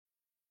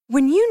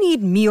When you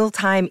need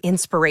mealtime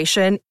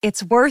inspiration,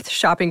 it's worth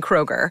shopping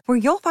Kroger, where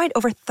you'll find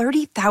over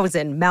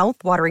 30,000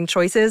 mouth-watering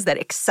choices that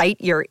excite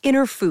your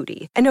inner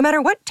foodie. And no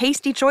matter what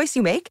tasty choice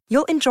you make,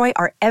 you'll enjoy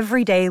our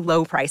everyday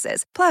low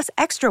prices, plus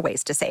extra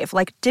ways to save,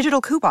 like digital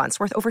coupons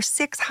worth over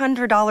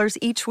 $600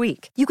 each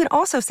week. You can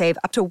also save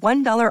up to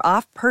 $1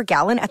 off per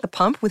gallon at the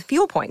pump with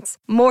fuel points.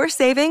 More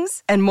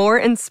savings and more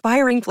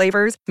inspiring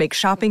flavors make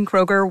shopping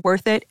Kroger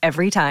worth it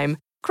every time.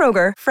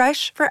 Kroger,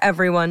 fresh for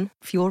everyone.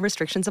 Fuel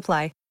restrictions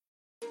apply.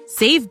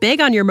 Save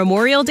big on your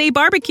Memorial Day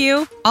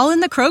barbecue, all in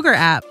the Kroger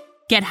app.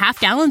 Get half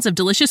gallons of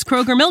delicious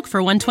Kroger milk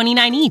for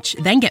 $1.29 each.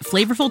 Then get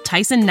flavorful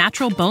Tyson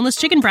natural boneless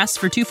chicken breasts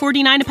for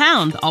 $2.49 a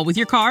pound, all with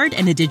your card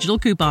and a digital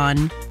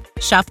coupon.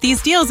 Shop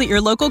these deals at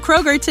your local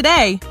Kroger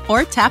today,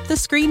 or tap the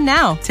screen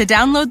now to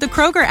download the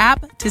Kroger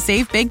app to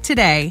save big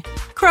today.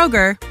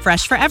 Kroger,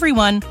 fresh for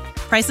everyone.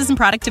 Prices and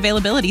product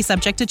availability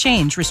subject to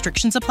change.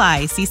 Restrictions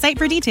apply. See site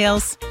for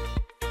details.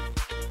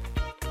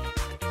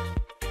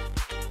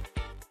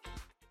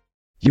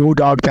 Yo,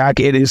 Dog Pack,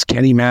 it is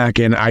Kenny Mack,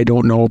 and I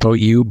don't know about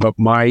you, but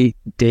my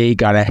day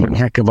got a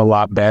heck of a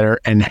lot better,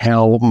 and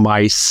hell,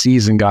 my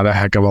season got a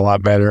heck of a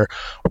lot better.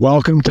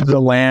 Welcome to the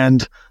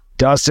land,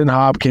 Dustin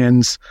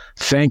Hopkins.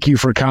 Thank you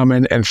for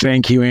coming, and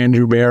thank you,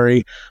 Andrew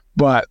Barry.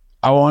 But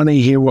I want to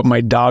hear what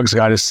my dog's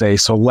got to say,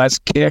 so let's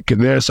kick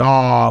this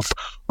off.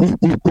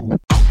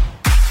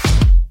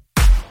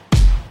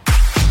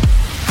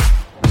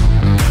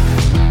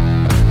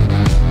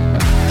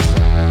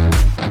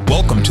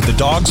 Welcome to the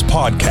Dogs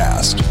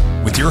Podcast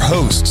with your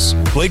hosts,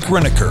 Blake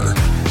Renaker,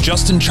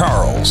 Justin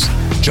Charles,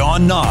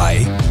 John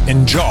Nye,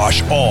 and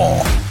Josh All.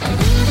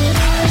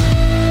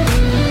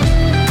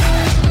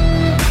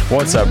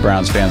 What's up,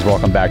 Browns fans?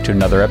 Welcome back to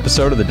another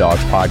episode of the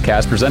Dogs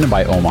Podcast presented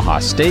by Omaha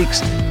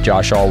Steaks.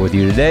 Josh All with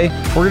you today.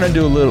 We're going to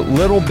do a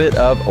little bit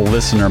of a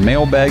listener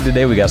mailbag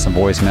today. We got some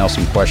voicemail,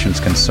 some questions,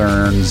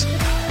 concerns,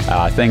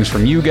 things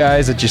from you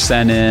guys that you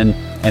sent in.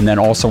 And then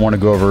also want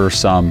to go over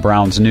some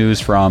Browns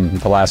news from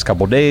the last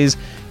couple days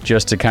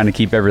just to kind of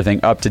keep everything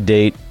up to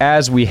date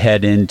as we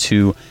head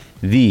into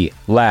the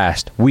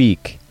last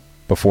week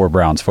before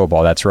Browns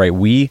football. That's right.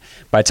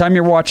 By the time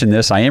you're watching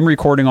this, I am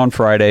recording on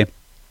Friday.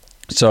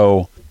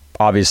 So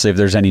obviously if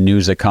there's any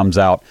news that comes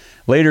out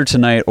later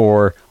tonight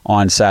or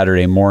on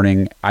Saturday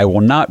morning, I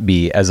will not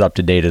be as up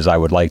to date as I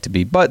would like to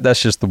be. But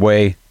that's just the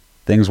way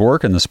things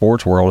work in the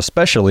sports world,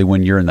 especially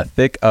when you're in the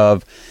thick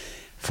of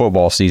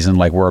football season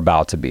like we're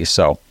about to be.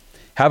 So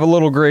have a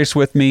little grace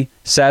with me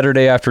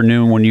Saturday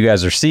afternoon when you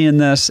guys are seeing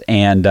this.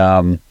 And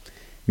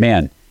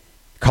man,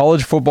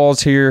 college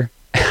football's here.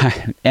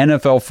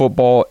 NFL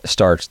football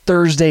starts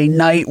Thursday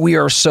night. We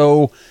are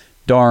so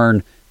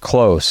darn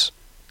close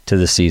to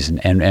the season,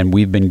 and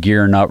we've been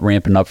gearing up,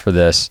 ramping up for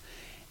this,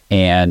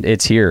 and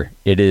it's here.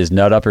 It is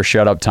nut up or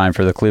shut up time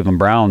for the Cleveland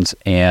Browns.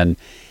 And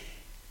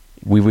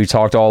we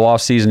talked all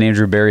off season.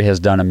 Andrew Barry has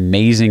done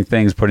amazing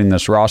things putting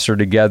this roster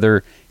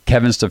together.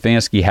 Kevin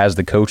Stefanski has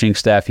the coaching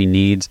staff he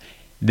needs.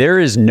 There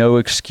is no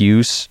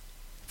excuse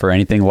for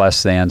anything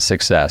less than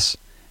success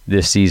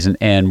this season,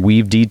 and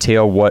we've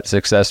detailed what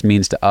success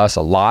means to us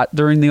a lot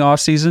during the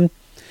offseason.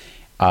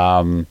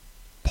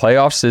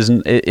 Playoffs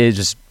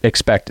is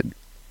expected.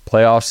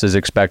 Playoffs is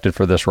expected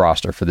for this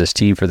roster, for this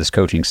team, for this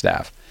coaching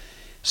staff.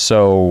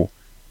 So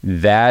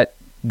that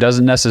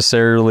doesn't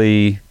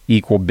necessarily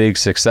equal big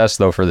success,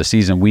 though, for the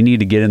season. We need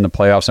to get in the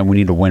playoffs, and we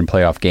need to win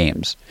playoff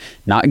games.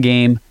 Not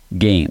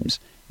games.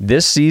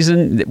 This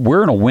season,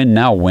 we're in a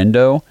win-now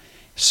window,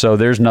 so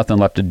there's nothing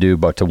left to do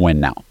but to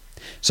win now.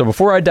 So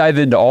before I dive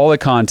into all the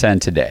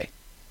content today,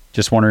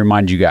 just want to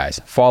remind you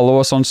guys, follow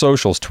us on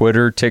socials,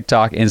 Twitter,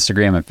 TikTok,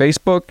 Instagram, and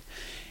Facebook,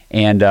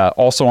 and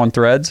also on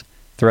Threads.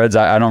 Threads,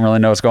 I don't really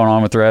know what's going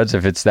on with Threads,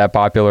 if it's that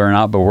popular or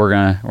not, but we're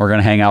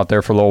gonna hang out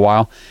there for a little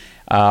while.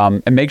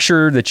 And make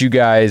sure that you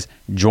guys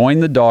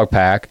join the Dog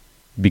Pack,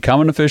 become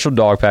an official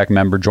Dog Pack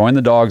member,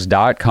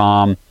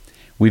 jointhedogs.com.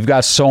 We've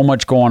got so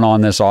much going on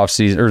this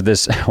offseason,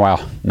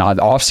 not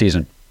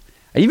offseason.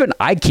 Even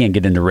I can't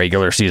get into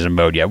regular season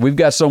mode yet. We've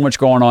got so much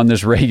going on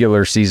this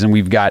regular season.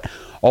 We've got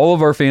all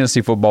of our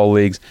fantasy football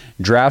leagues.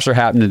 Drafts are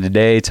happening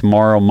today,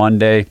 tomorrow,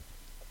 Monday.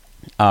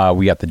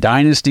 We got the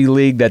Dynasty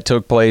League that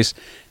took place.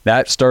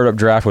 That startup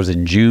draft was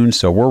in June,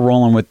 so we're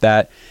rolling with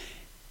that.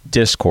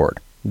 Discord.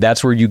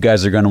 That's where you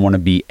guys are going to want to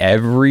be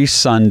every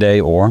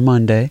Sunday or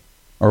Monday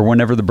or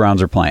whenever the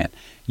Browns are playing.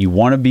 You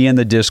want to be in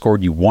the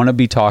Discord. You want to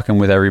be talking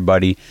with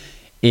everybody.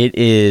 It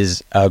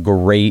is a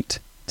great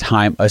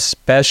time,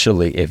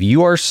 especially if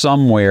you are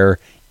somewhere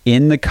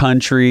in the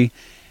country,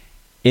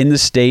 in the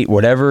state,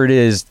 whatever it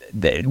is,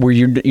 where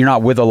you're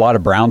not with a lot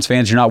of Browns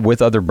fans, you're not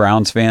with other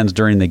Browns fans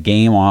during the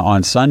game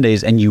on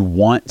Sundays, and you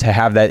want to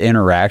have that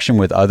interaction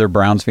with other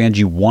Browns fans.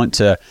 You want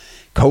to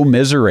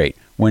commiserate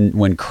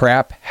when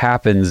crap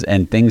happens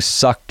and things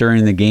suck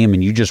during the game,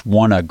 and you just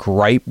want to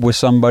gripe with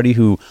somebody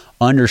who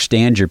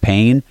understands your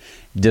pain.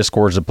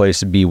 Discord's the place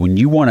to be. When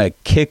you want to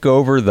kick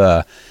over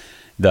the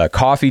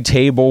coffee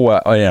table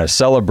in a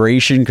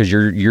celebration because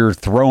you're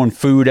throwing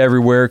food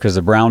everywhere because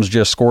the Browns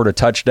just scored a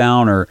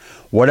touchdown or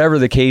whatever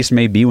the case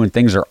may be, when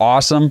things are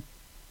awesome,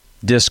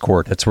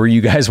 Discord. That's where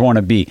you guys want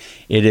to be.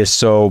 It is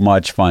so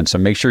much fun. So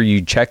make sure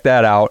you check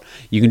that out.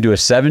 You can do a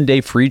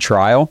 7-day free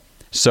trial.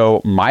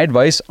 So my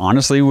advice,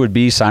 honestly, would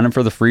be sign up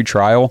for the free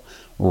trial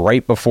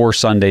right before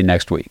Sunday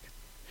next week.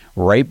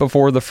 Right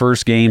before the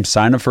first game,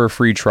 sign up for a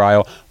free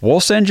trial. We'll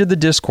send you the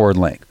Discord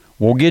link.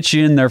 We'll get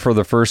you in there for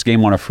the first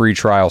game on a free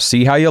trial.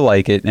 See how you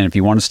like it. And if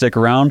you want to stick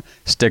around,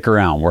 stick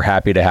around. We're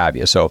happy to have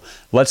you. So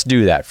let's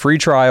do that. Free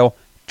trial,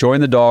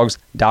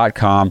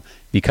 jointhedogs.com,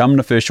 become an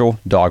official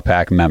Dog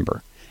Pack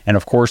member. And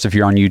of course, if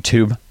you're on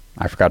YouTube,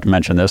 I forgot to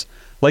mention this,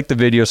 like the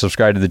video,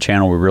 subscribe to the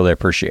channel. We really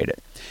appreciate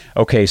it.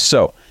 Okay,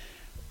 so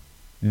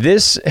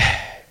this,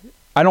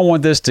 I don't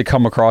want this to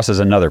come across as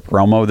another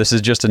promo. This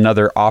is just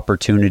another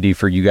opportunity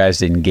for you guys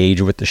to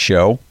engage with the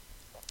show.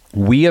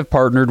 We have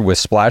partnered with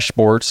Splash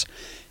Sports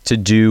to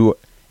do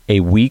a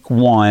week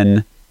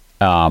 1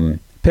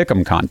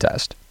 pick'em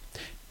contest.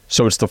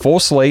 So it's the full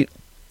slate,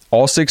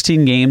 all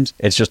 16 games.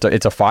 It's a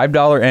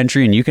 $5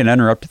 entry, and you can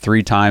enter up to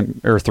 3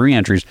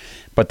 entries.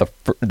 But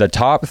the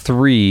top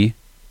 3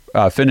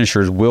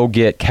 finishers will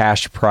get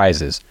cash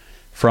prizes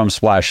from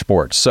Splash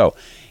Sports. So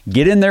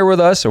get in there with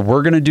us.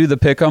 We're going to do the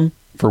pick'em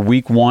for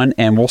week 1,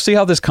 and we'll see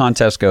how this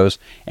contest goes.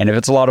 And if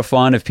it's a lot of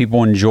fun, if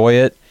people enjoy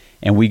it,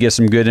 and we get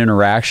some good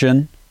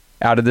interaction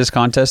out of this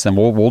contest, then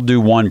we'll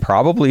do one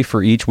probably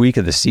for each week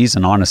of the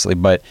season, honestly.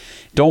 But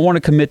don't want to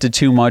commit to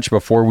too much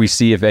before we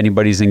see if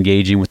anybody's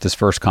engaging with this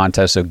first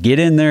contest. So get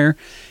in there.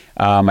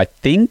 I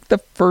think the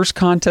first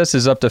contest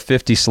is up to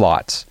 50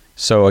 slots.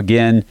 So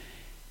again,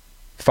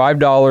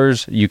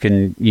 $5. You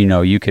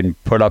can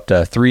put up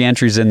to 3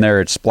 entries in there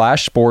at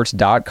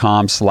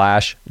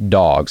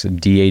splashsports.com/dogs,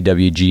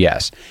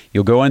 DAWGS.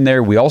 You'll go in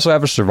there. We also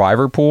have a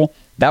survivor pool.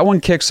 That one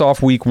kicks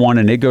off week 1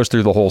 and it goes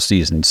through the whole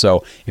season.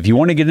 So if you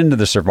want to get into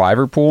the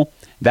survivor pool,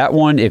 that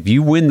one, if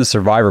you win the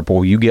survivor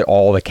pool, you get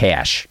all the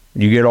cash.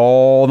 You get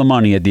all the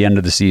money at the end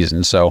of the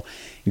season. So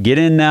get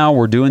in now.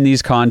 We're doing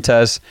these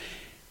contests.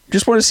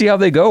 Just want to see how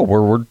they go.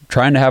 We're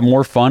trying to have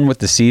more fun with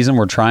the season.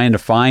 We're trying to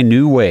find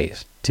new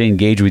ways to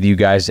engage with you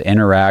guys, to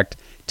interact,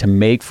 to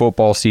make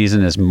football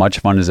season as much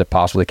fun as it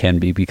possibly can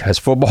be, because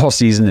football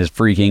season is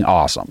freaking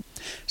awesome.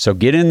 So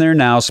get in there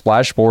now,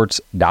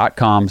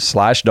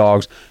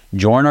 splashsports.com/dogs.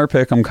 Join our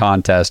pick'em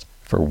contest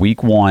for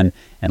week 1,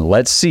 and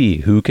let's see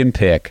who can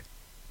pick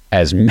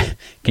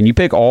can you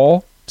pick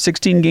all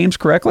 16 games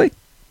correctly?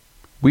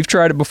 We've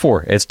tried it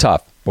before. It's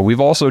tough, but we've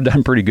also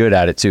done pretty good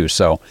at it too.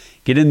 So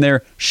get in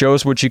there, show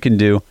us what you can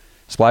do.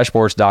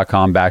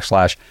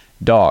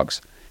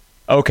 splashsports.com/dogs.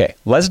 Okay,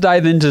 let's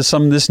dive into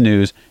some of this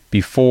news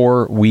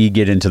before we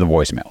get into the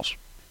voicemails.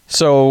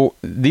 So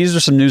these are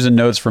some news and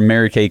notes from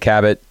Mary Kay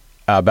Cabot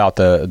about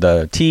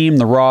the team,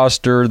 the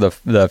roster, the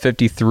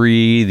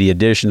 53, the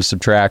additions,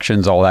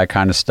 subtractions, all that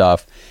kind of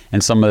stuff,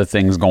 and some of the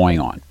things going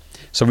on.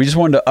 So we just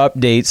wanted to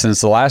update,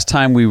 since the last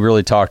time we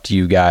really talked to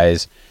you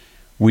guys,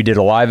 we did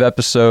a live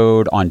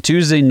episode on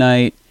Tuesday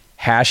night,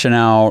 hashing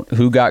out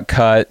who got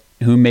cut,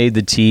 who made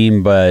the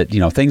team, but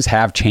things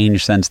have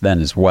changed since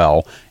then as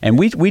well. And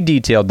we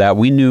detailed that.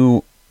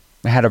 We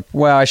had a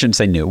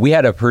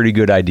pretty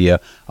good idea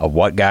of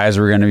what guys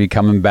were going to be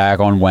coming back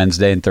on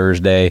Wednesday and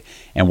Thursday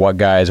and what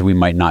guys we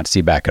might not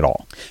see back at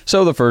all.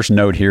 So the first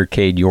note here,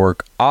 Cade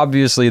York.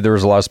 Obviously, there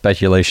was a lot of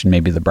speculation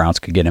maybe the Browns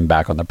could get him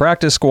back on the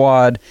practice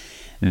squad.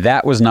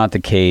 That was not the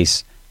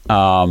case.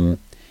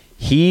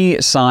 He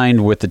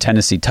signed with the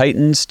Tennessee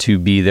Titans to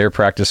be their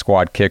practice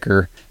squad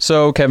kicker.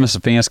 So Kevin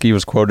Stefanski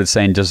was quoted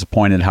saying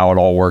disappointed how it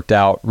all worked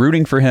out,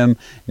 rooting for him,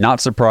 not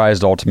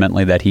surprised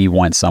ultimately that he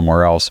went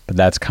somewhere else, but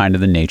that's kind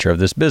of the nature of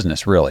this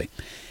business, really.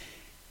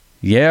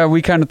 Yeah,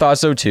 we kind of thought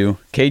so too.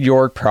 Cade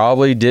York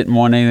probably didn't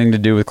want anything to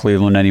do with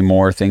Cleveland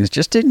anymore. Things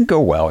just didn't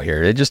go well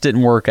here. It just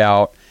didn't work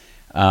out.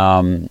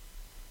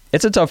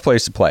 It's a tough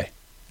place to play.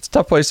 It's a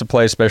tough place to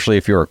play, especially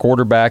if you're a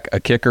quarterback, a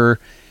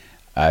kicker.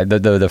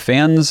 The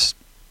fans,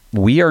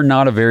 we are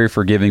not a very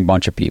forgiving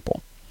bunch of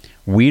people.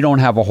 We don't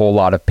have a whole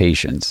lot of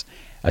patience,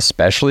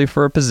 especially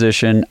for a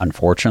position,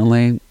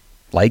 unfortunately,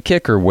 like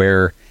kicker,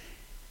 where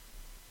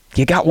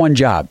you got one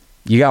job.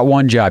 You got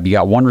one job. You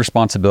got one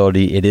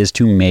responsibility. It is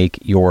to make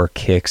your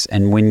kicks.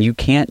 And when you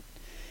can't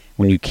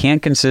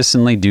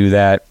consistently do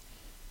that,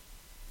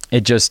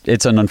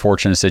 it's an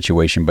unfortunate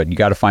situation, but you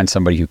got to find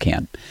somebody who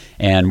can.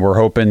 And we're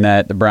hoping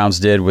that the Browns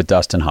did with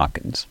Dustin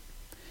Hopkins.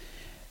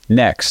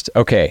 Next,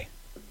 okay,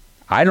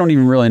 I don't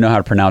even really know how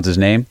to pronounce his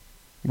name.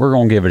 We're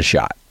going to give it a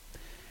shot.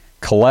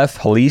 Khalef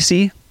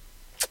Halisi,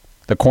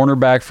 the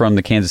cornerback from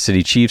the Kansas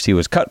City Chiefs. He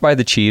was cut by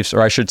the Chiefs,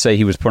 or I should say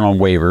he was put on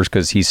waivers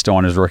because he's still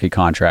on his rookie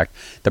contract.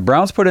 The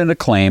Browns put in a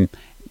claim.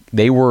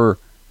 They were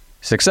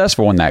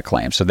successful in that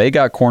claim. So they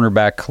got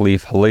cornerback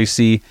Khalef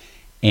Halisi,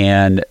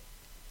 and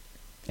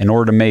in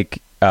order to make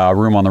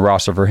room on the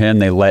roster for him,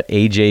 they let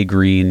A.J.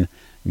 Green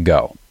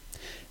go.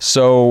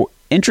 So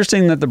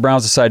interesting that the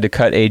Browns decided to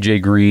cut A.J.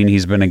 Green.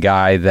 He's been a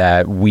guy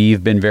that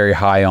we've been very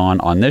high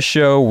on this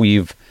show.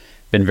 We've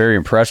been very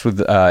impressed with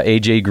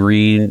A.J.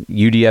 Green,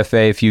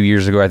 UDFA a few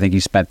years ago. I think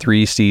he spent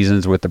 3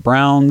 seasons with the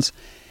Browns.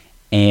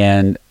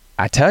 And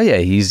I tell you,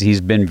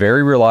 he's been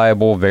very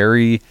reliable,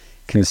 very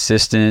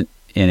consistent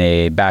in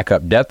a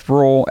backup depth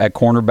role at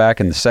cornerback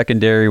in the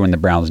secondary when the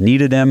Browns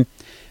needed him.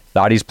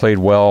 Thought he's played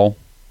well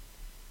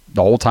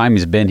the whole time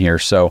he's been here.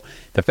 So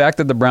the fact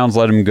that the Browns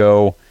let him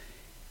go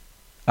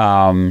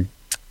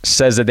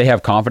says that they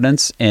have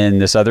confidence in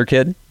this other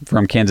kid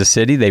from Kansas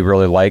City. They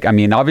really like. I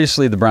mean,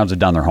 obviously the Browns have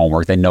done their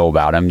homework. They know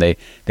about him.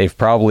 They've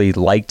probably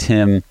liked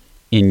him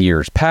in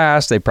years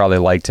past. They probably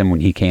liked him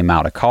when he came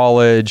out of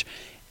college.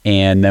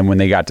 And then when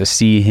they got to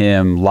see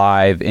him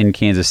live in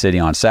Kansas City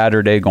on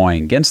Saturday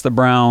going against the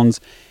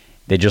Browns,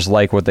 they just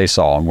like what they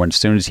saw. And as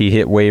soon as he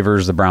hit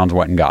waivers, the Browns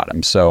went and got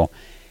him. So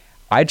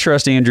I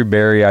trust Andrew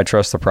Berry. I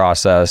trust the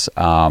process.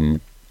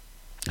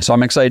 So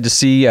I'm excited to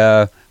see.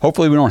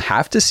 Hopefully we don't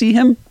have to see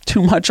him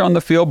too much on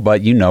the field.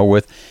 But,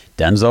 with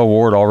Denzel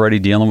Ward already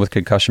dealing with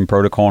concussion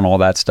protocol and all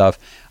that stuff,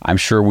 I'm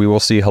sure we will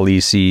see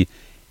Halisi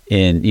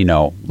in,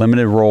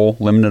 limited role,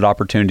 limited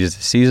opportunities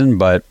this season.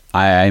 But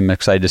I'm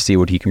excited to see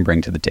what he can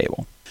bring to the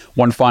table.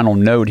 One final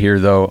note here,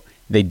 though.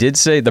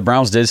 The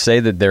Browns did say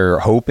that they're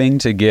hoping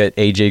to get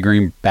A.J.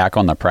 Green back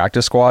on the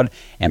practice squad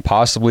and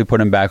possibly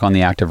put him back on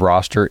the active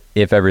roster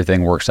if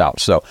everything works out.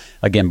 So,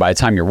 again, by the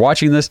time you're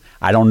watching this,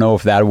 I don't know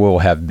if that will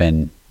have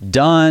been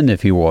done,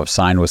 if he will have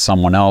signed with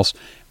someone else,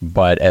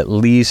 but at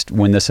least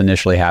when this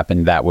initially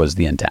happened, that was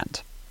the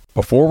intent.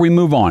 Before we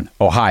move on,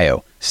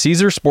 Ohio.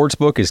 Caesars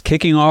Sportsbook is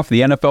kicking off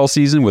the NFL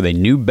season with a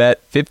new bet,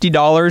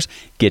 $50,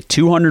 get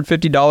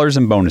 $250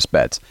 in bonus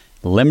bets.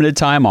 Limited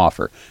time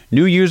offer.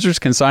 New users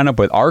can sign up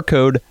with our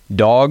code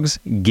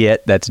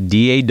DAWGSGET, that's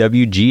DAWGSGET,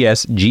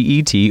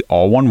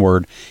 all one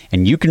word,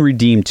 and you can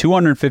redeem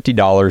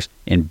 $250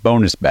 in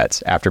bonus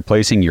bets after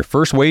placing your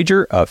first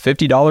wager of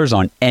 $50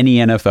 on any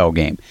NFL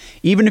game.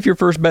 Even if your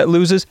first bet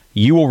loses,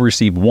 you will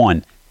receive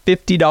one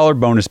 $50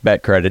 bonus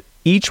bet credit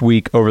each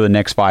week over the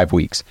next 5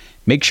 weeks.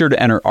 Make sure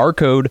to enter our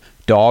code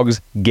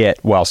DAWGSGET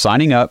while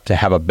signing up to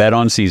have a bet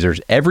on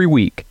Caesars every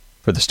week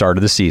for the start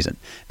of the season.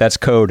 That's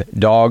code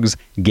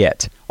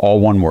DAWGSGET,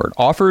 all one word.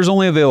 Offer is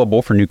only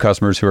available for new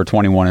customers who are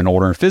 21 and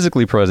older and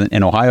physically present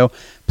in Ohio.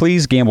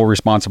 Please gamble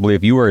responsibly.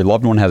 If you or a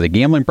loved one has a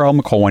gambling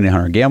problem, call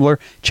 1-800-GAMBLER.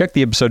 Check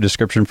the episode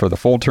description for the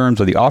full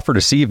terms of the offer to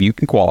see if you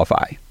can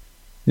qualify.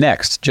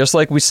 Next, just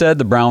like we said,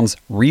 the Browns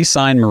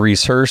re-signed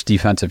Maurice Hurst,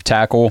 defensive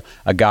tackle,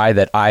 a guy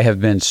that I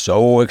have been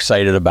so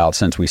excited about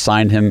since we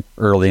signed him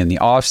early in the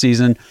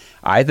offseason.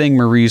 I think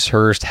Maurice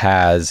Hurst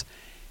has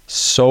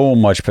so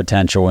much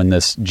potential in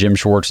this Jim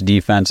Schwartz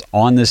defense,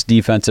 on this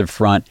defensive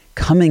front,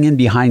 coming in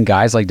behind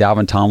guys like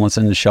Dalvin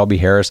Tomlinson and Shelby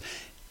Harris,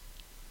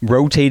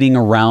 rotating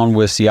around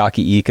with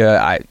Siaki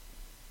Ika.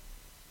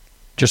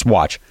 Just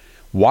watch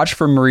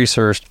for Maurice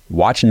Hurst.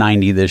 Watch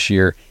 90 this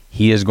year.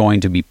 He is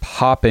going to be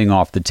popping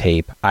off the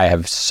tape. I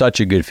have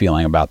such a good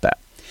feeling about that.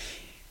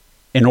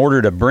 In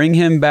order to bring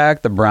him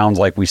back, the Browns,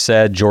 like we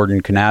said,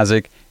 Jordan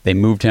Kanazik, they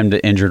moved him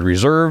to injured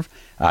reserve.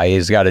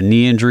 He's got a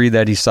knee injury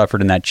that he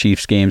suffered in that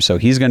Chiefs game, so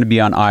he's going to be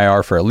on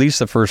IR for at least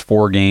the first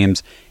 4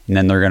 games, and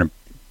then they're going to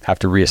have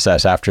to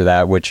reassess after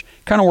that, which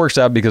kind of works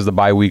out because the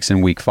bye week's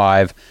in week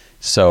 5.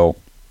 So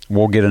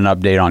we'll get an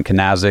update on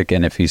Kanazik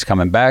and if he's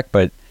coming back.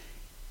 But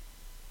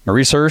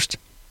Maurice Hurst,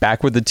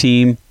 back with the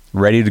team,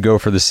 ready to go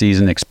for the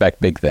season. Expect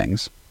big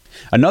things.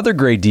 Another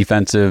great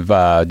defensive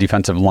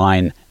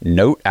line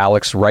note,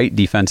 Alex Wright,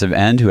 defensive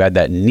end, who had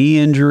that knee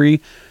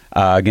injury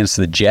against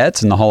the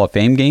Jets in the Hall of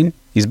Fame game.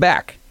 He's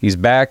back. He's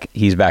back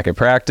at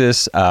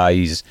practice.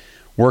 He's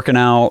working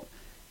out.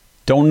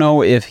 Don't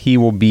know if he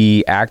will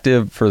be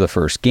active for the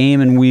first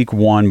game in week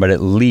 1, but at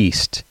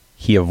least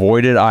he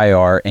avoided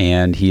IR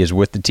and he is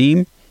with the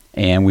team,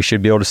 and we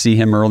should be able to see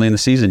him early in the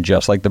season,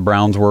 just like the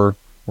Browns were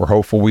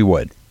hopeful we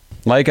would.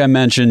 Like I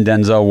mentioned,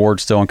 Denzel Ward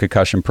still in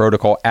concussion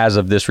protocol as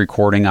of this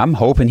recording. I'm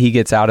hoping he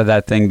gets out of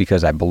that thing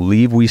because I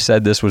believe we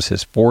said this was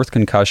his 4th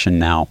concussion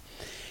now.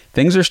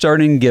 Things are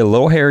starting to get a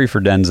little hairy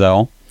for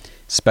Denzel,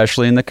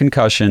 especially in the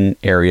concussion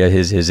area.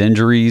 His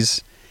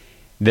injuries,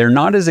 they're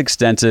not as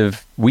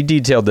extensive. We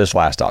detailed this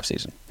last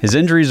offseason. His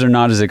injuries are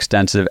not as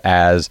extensive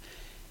as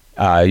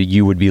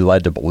you would be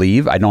led to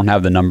believe. I don't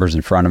have the numbers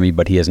in front of me,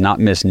 but he has not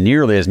missed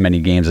nearly as many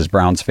games as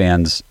Browns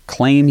fans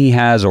claim he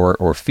has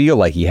or feel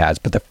like he has.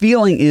 But the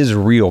feeling is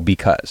real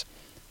because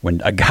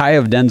when a guy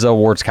of Denzel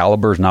Ward's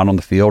caliber is not on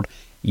the field,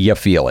 you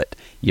feel it.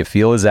 You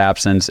feel his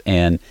absence,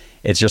 and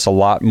it's just a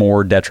lot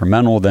more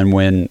detrimental than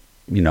when,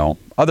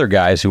 other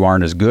guys who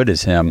aren't as good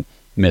as him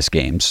miss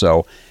games.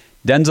 So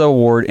Denzel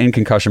Ward in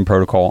concussion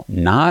protocol,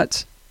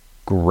 not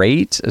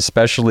great,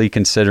 especially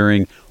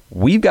considering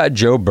we've got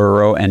Joe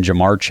Burrow and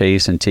Jamar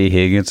Chase and T.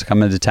 Higgins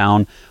coming to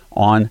town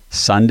on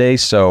Sunday,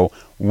 so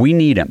we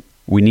need him.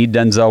 We need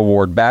Denzel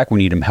Ward back. We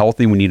need him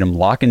healthy. We need him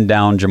locking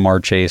down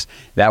Jamar Chase.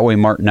 That way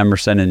Martin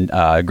Emerson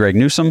and Greg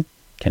Newsome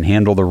can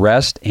handle the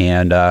rest,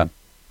 and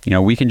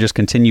we can just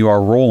continue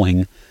our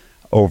rolling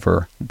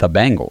over the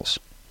Bengals.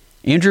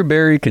 Andrew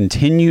Berry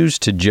continues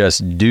to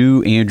just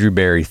do Andrew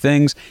Berry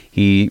things.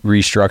 He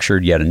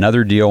restructured yet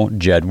another deal.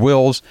 Jed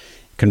Wills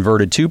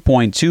converted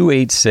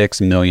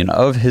 $2.286 million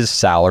of his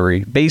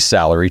base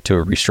salary to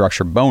a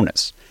restructured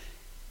bonus.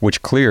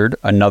 which cleared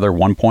another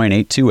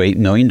 $1.828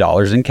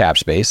 million in cap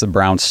space. The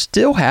Browns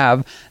still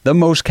have the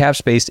most cap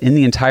space in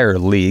the entire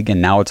league,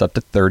 and now it's up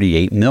to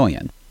 $38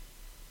 million.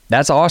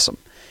 That's awesome.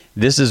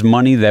 This is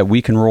money that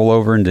we can roll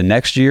over into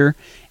next year,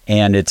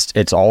 and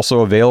it's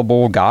also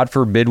available. God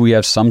forbid we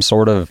have some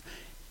sort of,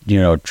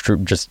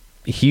 just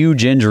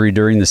huge injury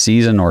during the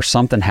season or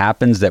something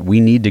happens that we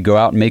need to go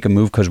out and make a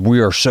move because we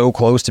are so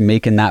close to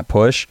making that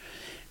push.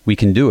 We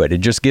can do it. It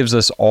just gives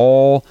us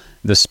all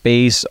the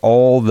space,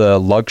 all the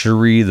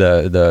luxury,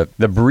 the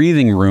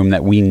breathing room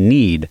that we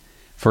need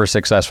for a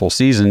successful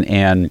season.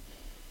 And,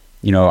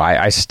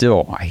 I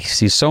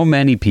see so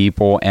many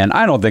people, and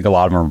I don't think a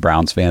lot of them are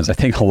Browns fans. I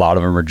think a lot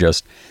of them are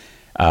just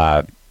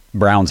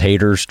Browns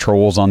haters,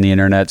 trolls on the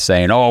internet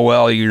saying, oh,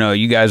 well,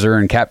 you guys are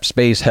in cap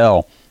space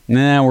hell.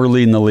 Nah, we're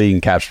leading the league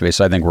in cap space,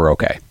 so I think we're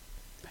okay.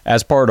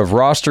 As part of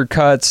roster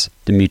cuts,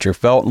 Demetric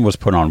Felton was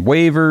put on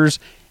waivers,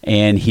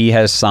 and he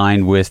has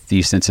signed with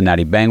the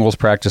Cincinnati Bengals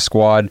practice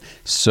squad.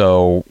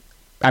 So,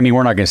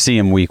 we're not going to see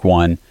him week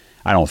 1,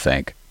 I don't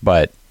think.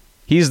 But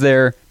he's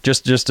there.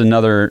 Just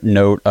another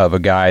note of a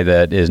guy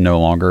that is no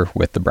longer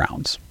with the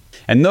Browns.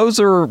 And those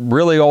are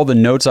really all the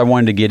notes I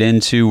wanted to get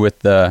into with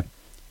the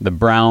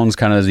Browns,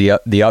 kind of the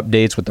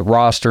updates with the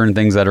roster and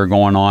things that are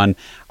going on.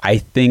 I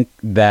think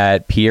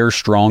that Pierre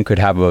Strong could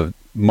have a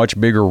much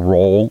bigger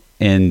role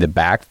in the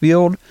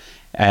backfield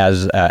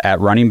as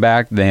at running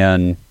back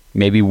than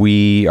maybe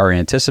we are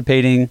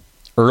anticipating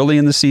early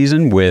in the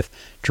season with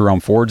Jerome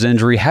Ford's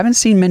injury. Haven't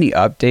seen many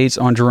updates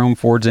on Jerome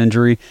Ford's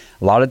injury.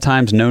 A lot of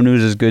times no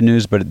news is good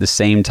news, but at the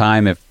same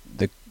time,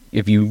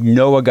 if you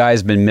know a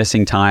guy's been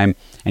missing time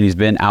and he's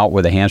been out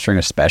with a hamstring,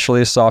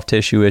 especially a soft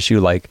tissue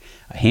issue like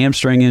a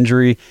hamstring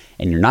injury,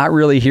 and you're not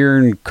really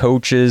hearing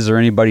coaches or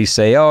anybody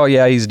say, oh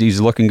yeah, he's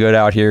looking good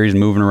out here, he's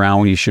moving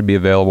around, he should be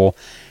available,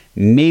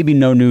 maybe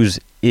no news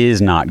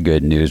is not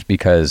good news,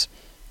 because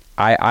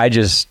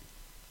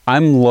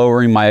I'm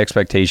lowering my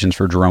expectations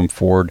for Jerome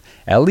Ford,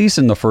 at least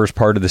in the first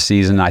part of the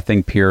season. I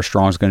think Pierre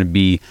Strong's going to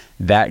be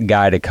that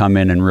guy to come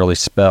in and really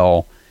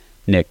spell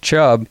Nick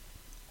Chubb.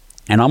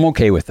 And I'm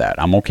okay with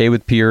that. I'm okay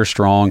with Pierre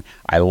Strong.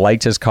 I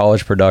liked his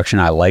college production.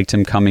 I liked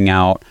him coming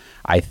out.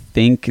 I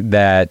think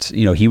that,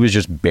 he was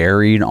just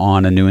buried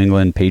on a New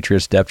England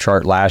Patriots depth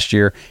chart last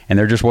year, and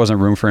there just wasn't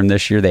room for him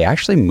this year. They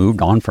actually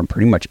moved on from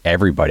pretty much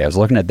everybody. I was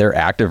looking at their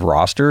active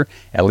roster,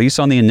 at least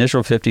on the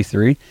initial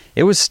 53.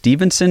 It was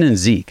Stevenson and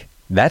Zeke.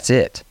 That's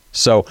it.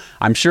 So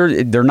I'm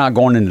sure they're not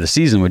going into the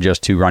season with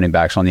just 2 running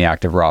backs on the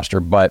active roster,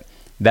 but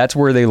that's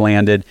where they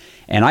landed.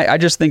 And I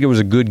just think it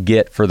was a good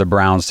get for the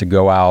Browns to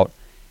go out,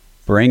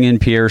 bring in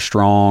Pierre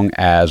Strong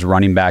as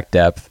running back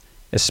depth,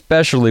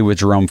 especially with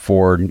Jerome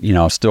Ford,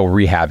 still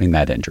rehabbing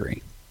that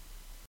injury.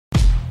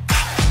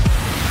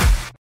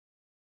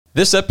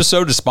 This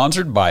episode is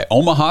sponsored by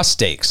Omaha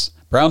Steaks.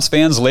 Browns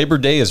fans, Labor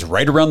Day is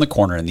right around the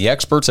corner, and the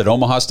experts at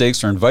Omaha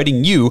Steaks are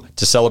inviting you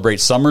to celebrate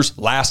summer's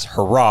last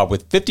hurrah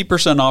with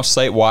 50% off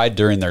site-wide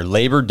during their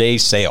Labor Day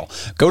sale.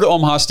 Go to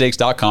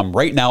omahasteaks.com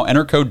right now,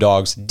 enter code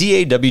DAWGS,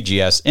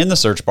 DAWGS, in the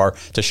search bar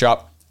to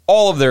shop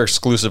all of their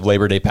exclusive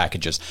Labor Day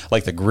packages,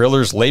 like the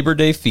Grillers Labor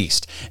Day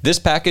Feast. This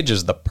package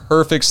is the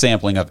perfect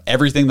sampling of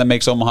everything that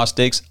makes Omaha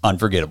Steaks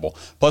unforgettable.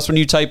 Plus, when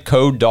you type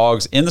code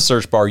DAWGS in the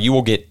search bar, you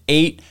will get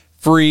 8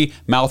 free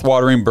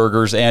mouth-watering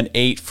burgers and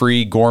 8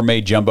 free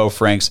gourmet jumbo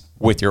franks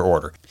with your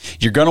order.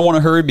 You're going to want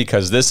to hurry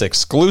because this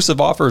exclusive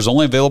offer is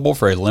only available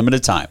for a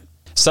limited time.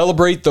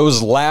 Celebrate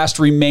those last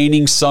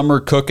remaining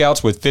summer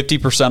cookouts with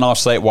 50% off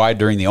site-wide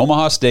during the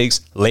Omaha Steaks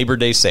Labor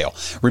Day sale.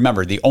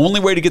 Remember, the only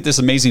way to get this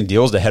amazing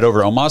deal is to head over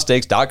to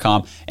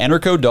omahasteaks.com, enter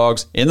code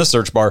DAWGS in the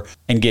search bar,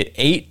 and get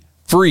 8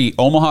 free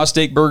Omaha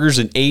Steak burgers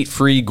and 8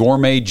 free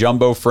gourmet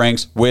jumbo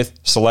franks with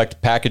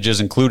select packages,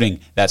 including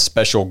that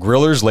special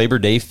Grillers Labor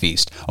Day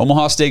Feast.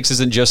 Omaha Steaks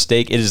isn't just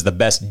steak, it is the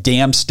best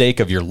damn steak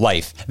of your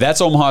life. That's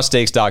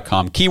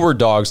omahasteaks.com, keyword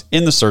DAWGS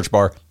in the search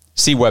bar.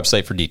 See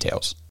website for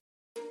details.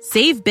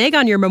 Save big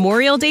on your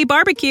Memorial Day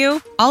barbecue,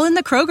 all in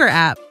the Kroger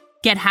app.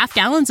 Get half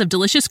gallons of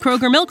delicious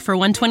Kroger milk for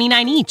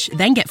 $1.29 each.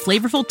 Then get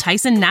flavorful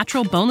Tyson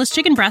natural boneless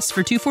chicken breasts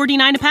for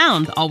 $2.49 a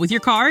pound, all with your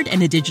card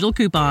and a digital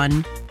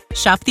coupon.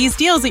 Shop these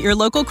deals at your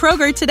local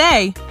Kroger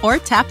today, or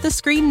tap the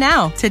screen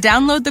now to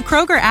download the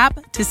Kroger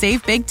app to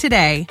save big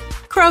today.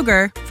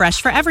 Kroger,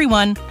 fresh for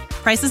everyone.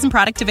 Prices and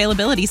product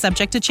availability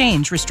subject to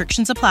change.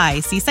 Restrictions apply.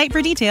 See site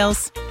for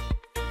details.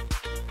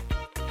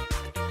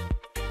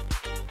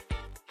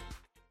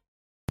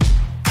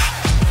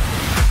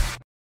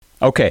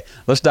 Okay,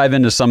 let's dive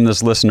into some of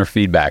this listener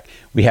feedback.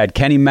 We had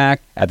Kenny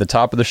Mack at the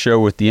top of the show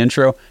with the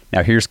intro.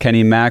 Now here's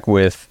Kenny Mack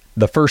with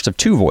the first of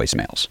 2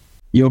 voicemails.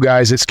 Yo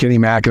guys, it's Kenny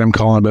Mack, and I'm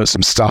calling about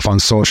some stuff on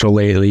social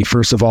lately.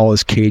 First of all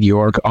is Cade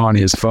York on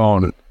his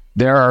phone.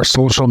 There are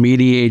social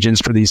media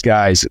agents for these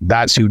guys.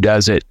 That's who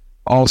does it.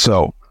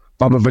 Also,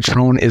 Bubba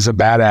Vitrone is a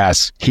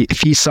badass.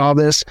 If he saw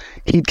this,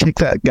 he'd kick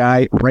that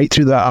guy right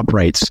through the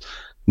uprights.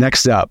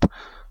 Next up,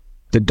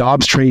 the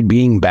Dobbs trade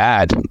being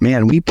bad.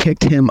 Man, we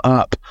picked him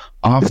up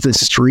off the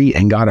street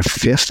and got a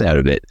 5th out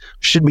of it.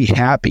 Should be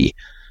happy.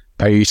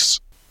 Peace.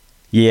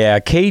 Yeah,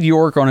 Cade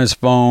York on his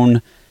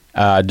phone.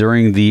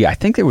 during I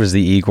think it was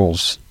the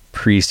Eagles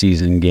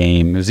preseason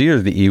game. It was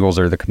either the Eagles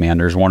or the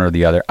Commanders, one or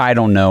the other. I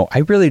don't know. I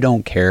really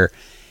don't care.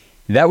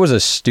 That was a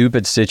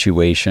stupid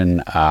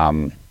situation.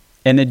 And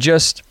it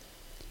just,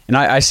 and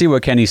I see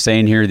what Kenny's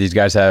saying here. These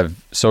guys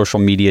have social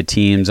media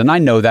teams, and I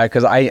know that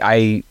because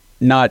I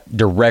not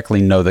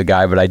directly know the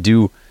guy, but I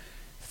do,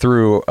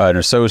 through an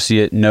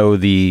associate, know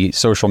the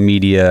social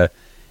media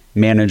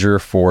manager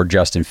for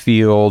Justin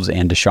Fields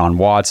and Deshaun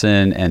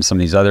Watson and some of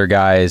these other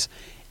guys.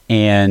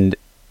 And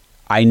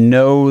I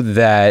know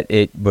that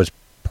it was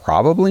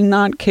probably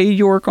not Cade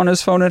York on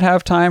his phone at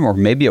halftime, or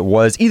maybe it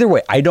was. Either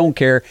way, I don't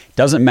care.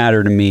 Doesn't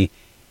matter to me.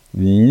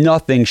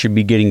 Nothing should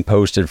be getting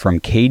posted from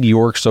Cade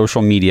York's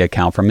social media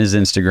account, from his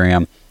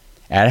Instagram,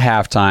 at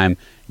halftime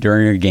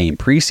during a game,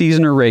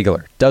 preseason or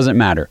regular. Doesn't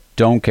matter.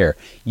 Don't care.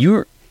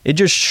 It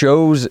just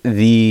shows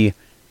the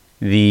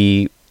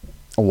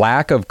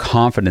lack of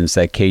confidence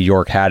that Cade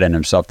York had in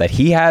himself, that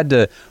he had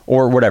to,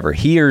 or whatever,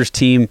 he or his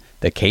team,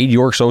 the Cade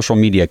York social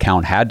media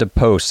account had to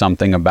post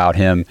something about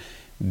him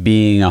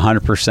being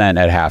 100%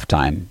 at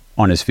halftime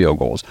on his field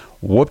goals.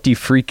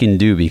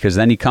 Whoop-de-freaking-do, because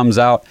then he comes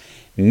out,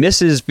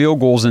 misses field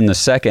goals in the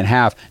second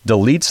half,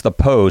 deletes the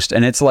post,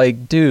 and it's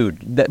like,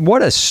 dude,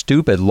 what a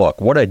stupid look.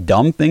 What a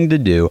dumb thing to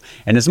do.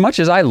 And as much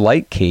as I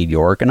like Cade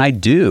York, and I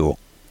do,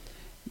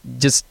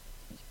 just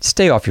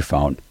stay off your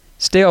phone.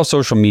 Stay off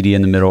social media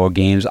in the middle of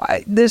games.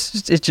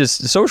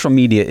 Social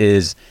media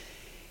is...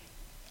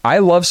 I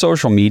love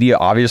social media,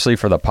 obviously,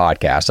 for the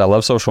podcast. I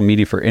love social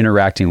media for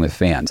interacting with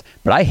fans.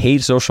 But I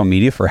hate social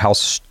media for how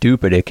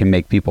stupid it can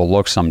make people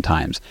look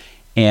sometimes.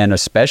 And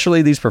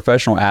especially these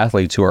professional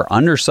athletes who are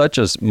under such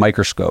a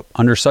microscope,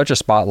 under such a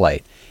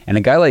spotlight. And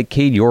a guy like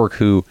Cade York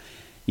who,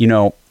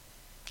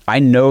 I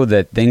know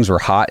that things were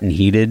hot and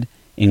heated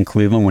in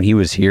Cleveland when he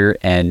was here,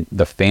 and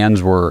the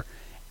fans were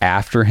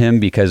after him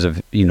because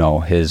of,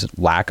 his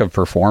lack of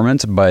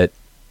performance. But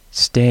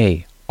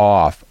stay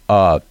off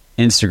of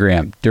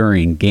Instagram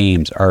during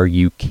games. Are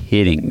you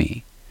kidding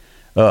me?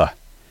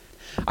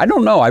 I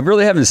don't know. I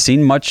really haven't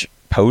seen much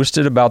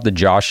posted about the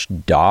Josh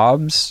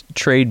Dobbs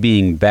trade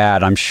being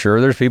bad. I'm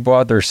sure there's people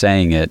out there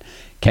saying it.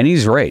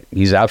 Kenny's right.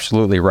 He's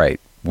absolutely right.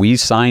 We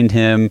signed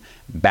him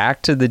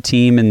back to the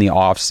team in the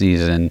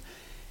offseason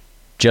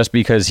just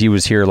because he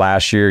was here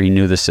last year. He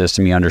knew the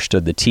system. He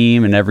understood the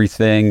team and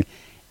everything.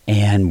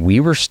 And we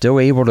were still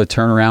able to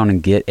turn around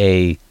and get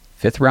a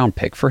 5th-round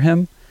pick for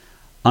him.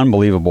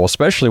 Unbelievable,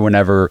 especially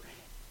whenever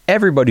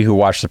everybody who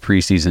watched the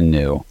preseason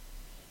knew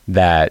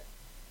that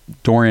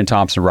Dorian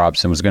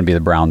Thompson-Robinson was going to be the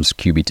Browns'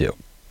 QB2.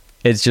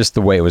 It's just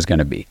the way it was going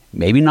to be.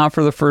 Maybe not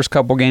for the first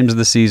couple games of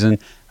the season,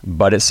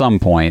 but at some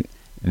point,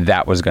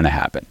 that was going to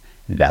happen.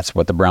 That's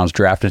what the Browns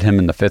drafted him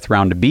in the 5th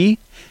round to be.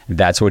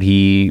 That's what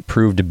he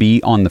proved to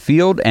be on the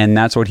field, and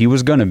that's what he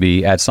was going to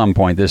be at some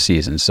point this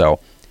season. So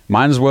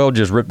might as well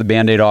just rip the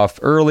Band-Aid off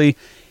early.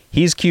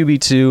 He's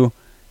QB2.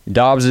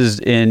 Dobbs is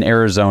in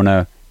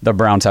Arizona. The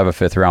Browns have a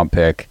 5th-round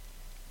pick.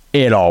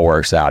 It all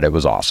works out. It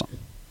was awesome.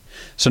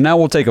 So now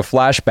we'll take a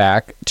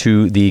flashback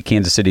to the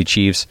Kansas City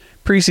Chiefs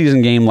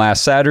preseason game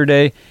last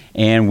Saturday,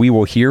 and we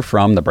will hear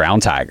from the Brown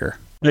Tiger.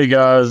 Hey,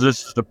 guys,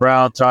 this is the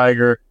Brown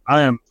Tiger.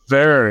 I am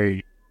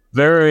very,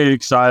 very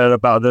excited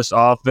about this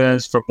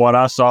offense from what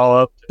I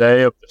saw up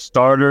today of the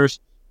starters.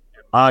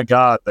 My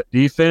God, the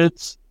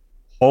defense,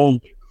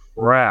 holy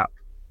crap.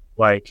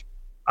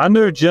 I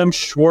knew Jim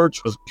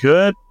Schwartz was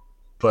good,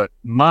 but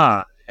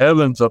my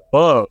heavens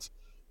above,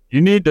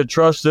 you need to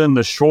trust in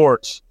the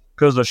Schwartz,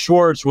 because the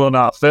Schwartz will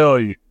not fail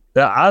you.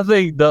 I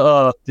think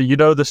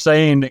the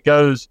saying that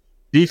goes,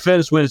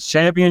 defense wins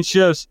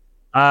championships.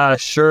 I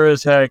sure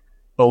as heck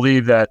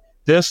believe that.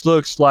 This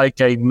looks like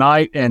a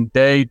night and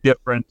day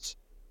difference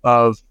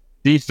of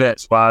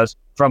defense-wise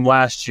from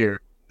last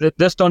year.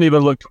 This don't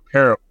even look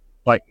comparable,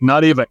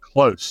 not even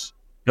close.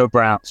 Go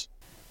Browns.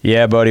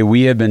 Yeah, buddy,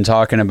 we have been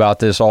talking about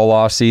this all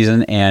off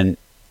season, and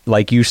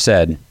like you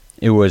said,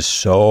 it was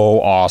so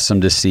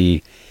awesome to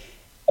see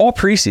all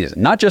preseason,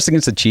 not just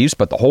against the Chiefs,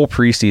 but the whole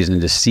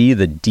preseason, to see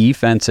the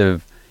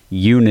defensive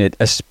unit,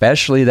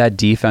 especially that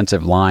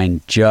defensive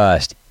line,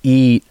 just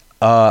eat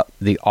up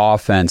the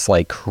offense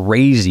like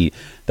crazy.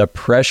 The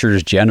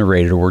pressures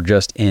generated were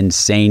just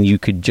insane.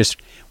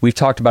 We've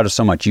talked about it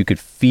so much, you could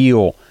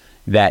feel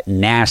that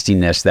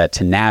nastiness, that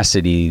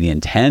tenacity, the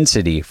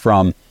intensity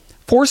from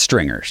 4th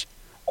stringers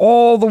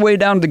all the way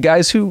down to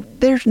guys who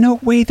there's no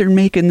way they're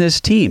making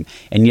this team.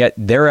 And yet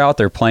they're out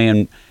there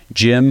playing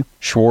Jim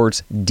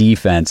Schwartz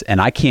defense. And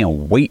I can't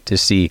wait to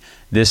see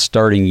this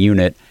starting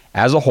unit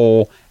as a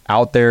whole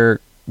out there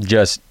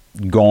just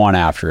going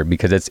after it,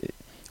 because it's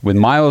with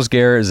Myles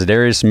Garrett,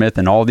 Zadarius Smith,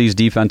 and all these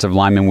defensive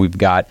linemen we've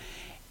got.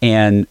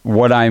 And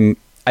what I'm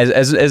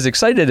as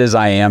excited as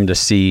I am to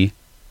see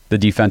the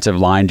defensive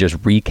line just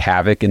wreak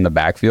havoc in the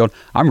backfield,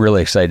 I'm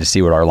really excited to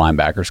see what our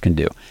linebackers can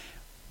do.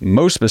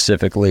 Most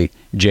specifically,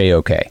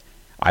 JOK.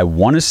 I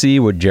want to see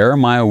what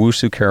Jeremiah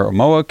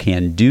Owusu-Koramoah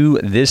can do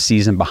this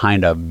season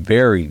behind a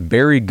very,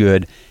 very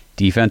good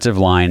defensive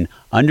line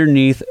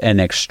underneath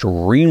an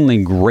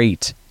extremely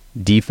great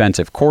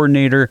defensive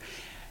coordinator.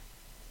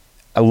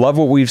 I love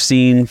what we've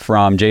seen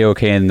from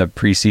JOK in the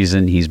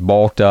preseason. He's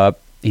bulked up.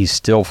 He's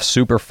still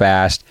super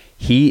fast.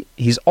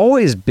 He's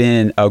always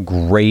been a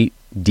great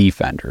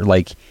defender.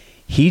 Like,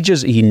 he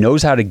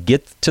knows how to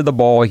get to the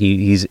ball.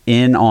 He's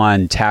in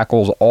on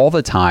tackles all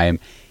the time.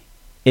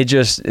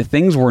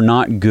 Things were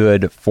not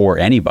good for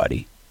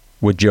anybody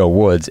with Joe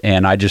Woods,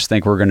 and I just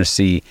think we're going to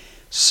see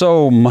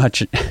so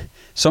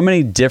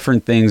many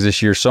different things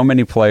this year, so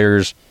many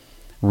players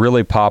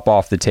really pop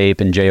off the tape,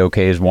 and JOK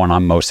is one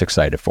I'm most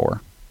excited for.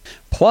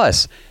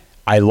 Plus,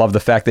 I love the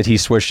fact that he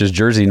switched his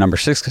jersey number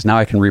 6, because now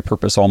I can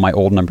repurpose all my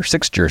old number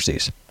 6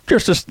 jerseys.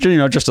 Just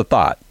a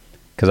thought,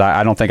 because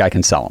I don't think I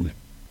can sell them.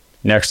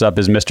 Next up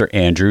is Mr.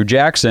 Andrew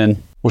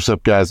Jackson. What's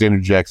up, guys?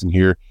 Andrew Jackson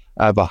here.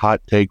 I have a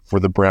hot take for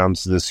the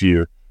Browns this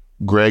year.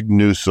 Greg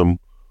Newsome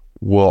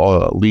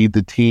will lead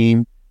the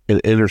team in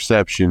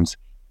interceptions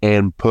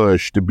and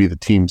push to be the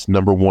team's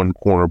number 1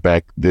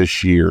 cornerback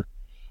this year.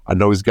 I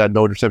know he's got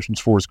no interceptions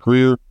for his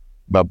career,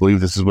 but I believe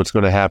this is what's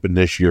going to happen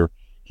this year.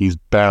 He's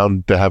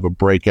bound to have a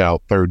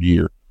breakout third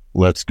year.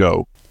 Let's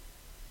go.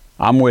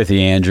 I'm with you,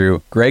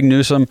 Andrew. Greg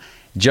Newsome,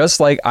 just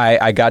like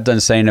I got done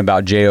saying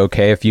about JOK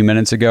a few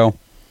minutes ago,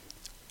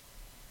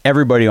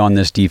 everybody on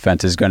this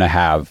defense is going to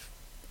have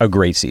a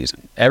great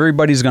season.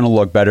 Everybody's going to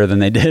look better than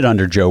they did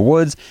under Joe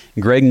Woods.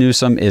 Greg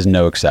Newsome is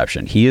no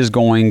exception. He is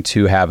going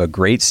to have a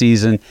great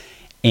season.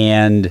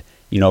 And,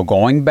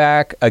 going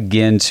back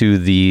again to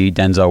the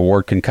Denzel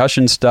Ward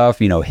concussion stuff,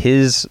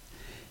 his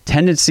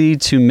tendency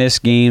to miss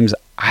games,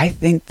 I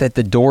think that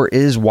the door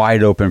is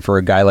wide open for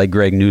a guy like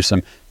Greg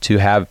Newsome to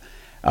have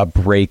a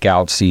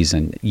breakout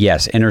season.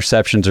 Yes,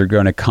 interceptions are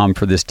going to come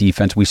for this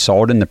defense. We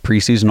saw it in the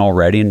preseason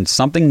already, and it's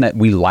something that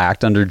we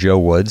lacked under Joe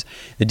Woods.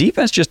 The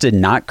defense just did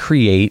not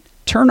create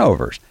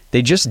turnovers.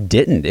 They just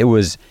didn't.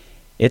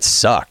 It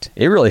sucked.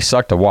 It really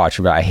sucked to watch.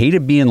 But I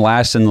hated being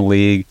last in the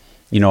league,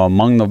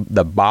 among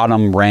the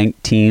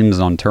bottom-ranked teams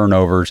on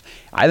turnovers.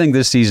 I think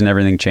this season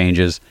everything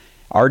changes.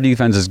 Our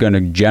defense is going to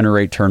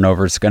generate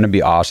turnovers. It's going to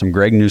be awesome.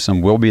 Greg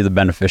Newsome will be the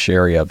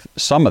beneficiary of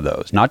some of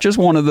those. Not just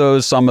one of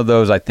those, some of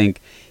those. I think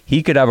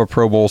he could have a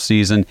Pro Bowl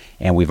season,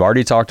 and we've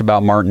already talked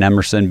about Martin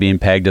Emerson being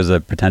pegged as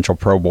a potential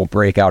Pro Bowl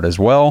breakout as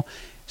well.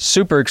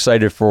 Super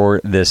excited for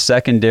this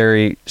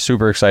secondary,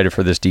 super excited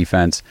for this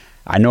defense.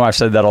 I know I've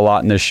said that a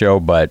lot in this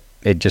show, but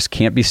it just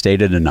can't be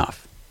stated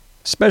enough,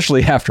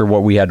 especially after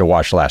what we had to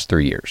watch the last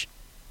 3 years.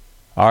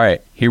 All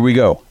right, here we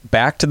go.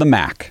 Back to the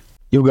Mac.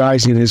 Yo,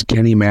 guys, it is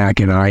Kenny Mack,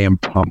 and I am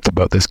pumped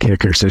about this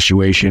kicker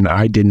situation.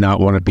 I did not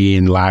want to be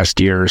in last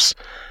year's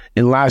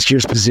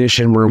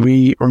position where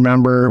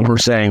we're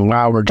saying,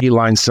 wow, our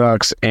D-line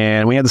sucks,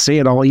 and we had to say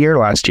it all year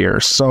last year.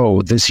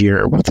 So this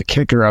year with the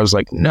kicker, I was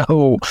like,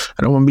 no,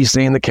 I don't want to be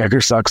saying the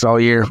kicker sucks all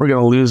year. We're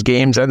going to lose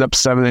games, end up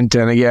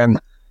 7-10 again.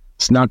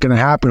 It's not going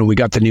to happen. We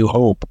got the new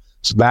hope.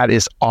 So that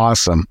is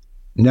awesome.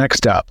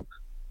 Next up,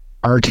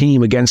 our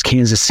team against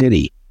Kansas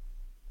City.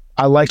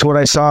 I liked what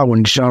I saw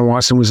when Deshaun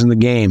Watson was in the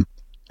game.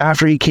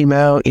 After he came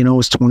out, it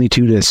was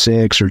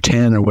 22-6 or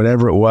 10 or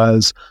whatever it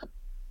was.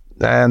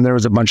 And there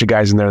was a bunch of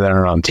guys in there that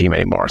aren't on the team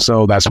anymore.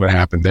 So that's what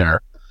happened there.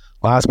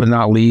 Last but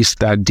not least,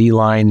 that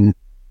D-line,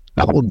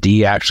 the whole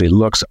D actually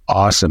looks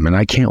awesome. And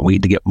I can't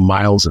wait to get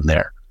Miles in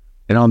there.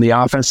 And on the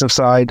offensive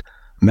side,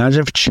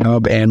 imagine if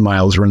Chubb and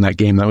Miles were in that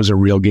game. That was a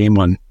real game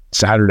on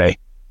Saturday.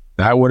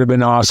 That would have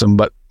been awesome.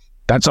 But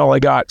that's all I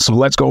got. So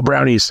let's go,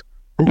 Brownies.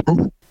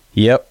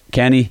 Yep,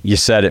 Kenny, you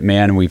said it,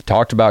 man. We've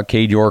talked about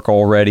Cade York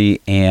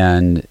already,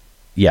 and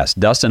yes,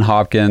 Dustin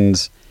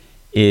Hopkins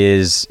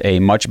is a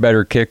much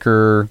better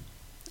kicker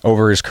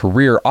over his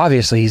career.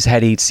 Obviously, he's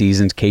had 8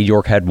 seasons. Cade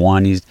York had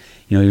 1. He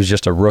was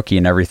just a rookie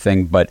and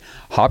everything, but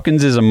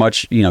Hopkins is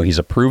he's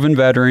a proven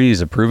veteran.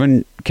 He's a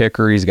proven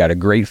kicker. He's got a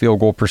great field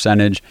goal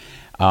percentage.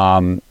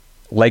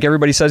 Like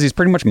everybody says, he's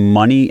pretty much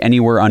money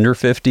anywhere under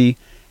 50.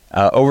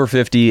 Over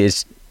 50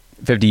 is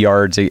 50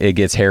 yards. It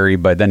gets hairy,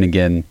 but then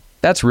again,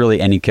 that's really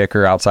any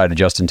kicker outside of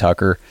Justin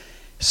Tucker.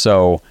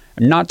 So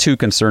I'm not too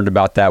concerned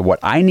about that. What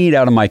I need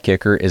out of my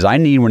kicker is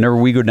whenever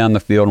we go down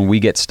the field and we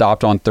get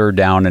stopped on third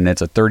down and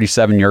it's a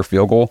 37-yard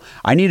field goal,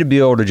 I need to be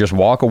able to just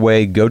walk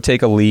away, go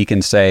take a leak,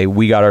 and say,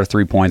 we got our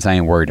 3 points. I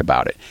ain't worried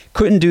about it.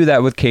 Couldn't do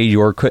that with Cade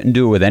York. Couldn't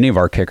do it with any of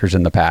our kickers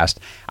in the past.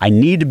 I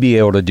need to be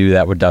able to do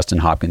that with Dustin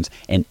Hopkins.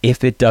 And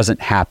if it doesn't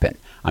happen,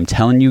 I'm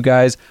telling you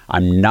guys,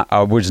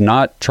 I was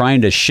not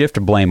trying to shift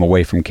blame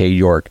away from Cade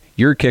York.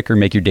 Your kicker,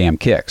 make your damn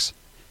kicks.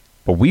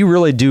 But we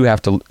really do have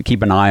to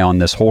keep an eye on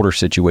this Holder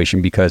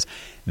situation, because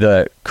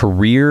the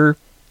career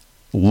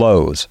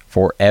lows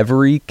for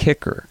every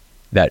kicker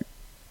that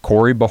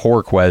Corey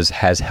Bojorquez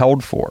has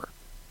held for,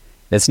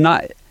 it's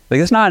not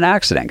an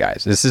accident,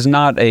 guys. This is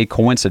not a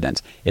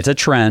coincidence. It's a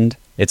trend,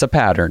 it's a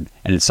pattern,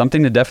 and it's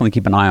something to definitely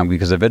keep an eye on,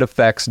 because if it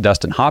affects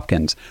Dustin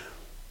Hopkins,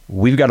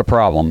 we've got a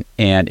problem,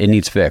 and it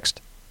needs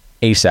fixed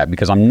ASAP,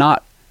 because I'm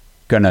not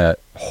going to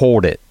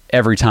hold it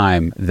every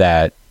time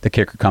that the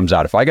kicker comes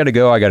out. If I got to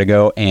go, I got to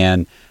go,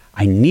 and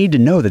I need to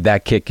know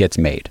that kick gets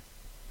made.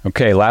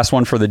 Okay, last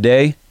one for the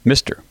day,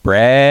 Mr.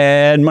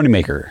 Brad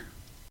Moneymaker.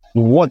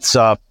 What's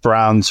up,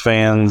 Browns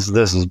fans?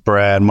 This is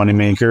Brad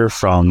Moneymaker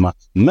from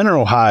Mentor,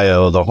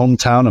 Ohio, the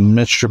hometown of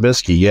Mitch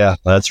Trubisky. Yeah,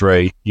 that's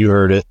right. You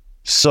heard it.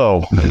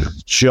 So,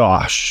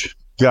 Josh,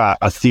 got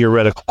a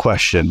theoretical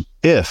question.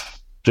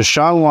 If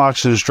Deshaun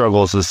Watson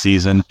struggles this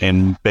season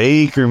and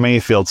Baker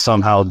Mayfield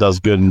somehow does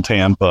good in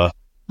Tampa,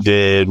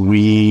 did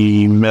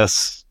we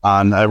miss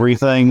on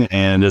everything?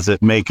 And does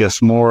it make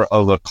us more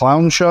of a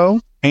clown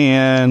show?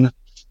 And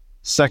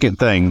second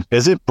thing,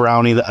 is it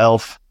Brownie the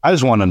Elf? I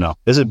just want to know,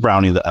 is it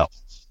Brownie the Elf?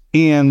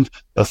 And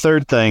the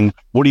third thing,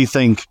 what do you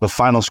think the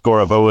final score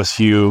of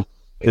OSU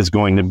is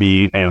going to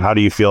be? And how do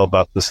you feel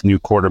about this new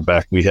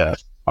quarterback we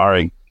have? All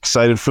right,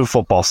 excited for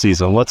football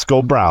season. Let's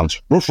go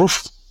Browns. Roof,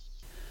 roof.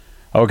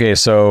 Okay,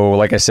 so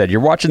like I said, you're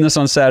watching this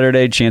on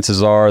Saturday.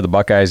 Chances are the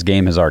Buckeyes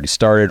game has already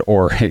started,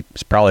 or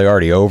it's probably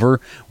already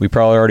over. We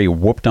probably already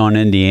whooped on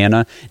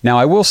Indiana. Now,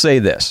 I will say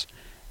this.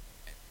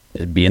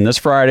 Being this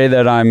Friday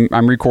that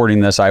I'm recording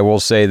this, I will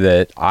say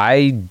that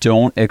I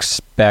don't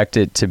expect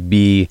it to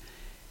be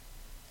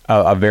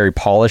a very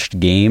polished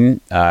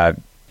game.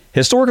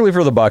 Historically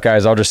for the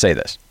Buckeyes, I'll just say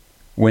this.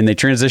 When they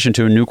transition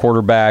to a new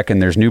quarterback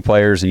and there's new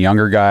players and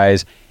younger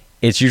guys,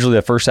 it's usually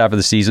the first half of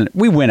the season.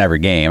 We win every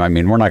game. I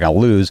mean, we're not going to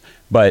lose,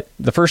 but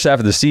the first half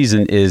of the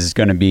season is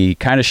going to be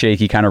kind of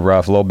shaky, kind of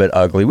rough, a little bit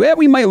ugly.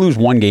 We might lose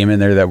one game in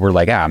there that we're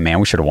like, man,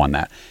 we should have won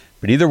that.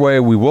 But either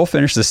way, we will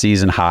finish the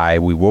season high.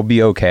 We will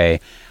be okay.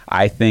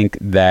 I think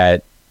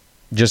that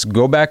just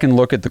go back and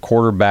look at the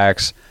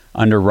quarterbacks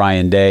under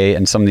Ryan Day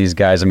and some of these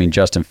guys. I mean,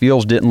 Justin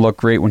Fields didn't look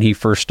great when he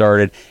first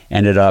started,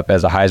 ended up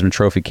as a Heisman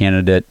Trophy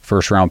candidate,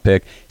 first-round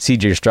pick.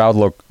 C.J. Stroud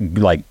looked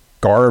like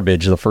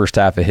garbage the first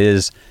half of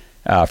his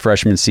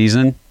freshman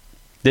season.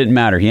 Didn't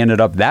matter. He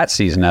ended up that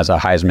season as a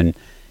Heisman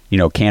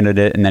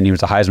candidate, and then he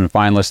was a Heisman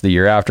finalist the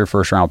year after,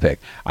 first-round pick.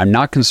 I'm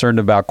not concerned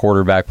about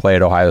quarterback play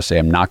at Ohio State.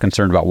 I'm not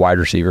concerned about wide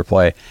receiver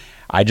play.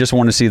 I just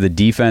want to see the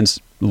defense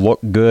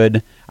look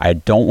good. I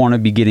don't want to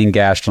be getting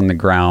gashed on the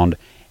ground.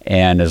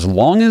 And as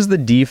long as the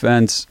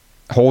defense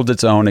holds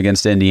its own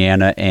against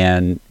Indiana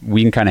and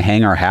we can kind of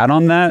hang our hat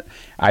on that,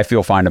 I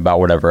feel fine about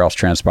whatever else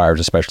transpires,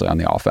 especially on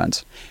the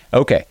offense.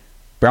 Okay,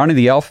 Brownie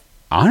the Elf,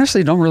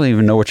 honestly don't really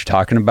even know what you're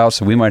talking about,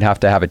 so we might have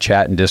to have a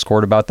chat in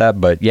Discord about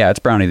that. But yeah, it's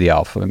Brownie the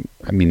Elf.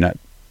 I mean,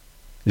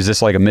 is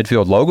this like a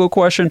midfield logo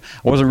question?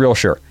 I wasn't real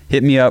sure.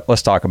 Hit me up.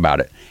 Let's talk about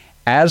it.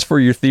 As for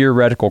your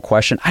theoretical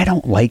question, I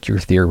don't like your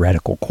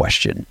theoretical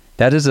question.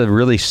 That is a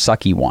really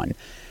sucky one.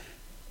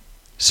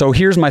 So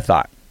here's my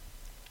thought.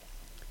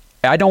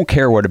 I don't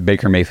care what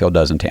Baker Mayfield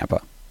does in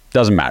Tampa.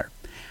 Doesn't matter.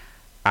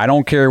 I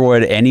don't care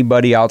what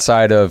anybody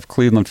outside of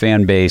Cleveland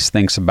fan base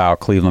thinks about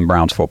Cleveland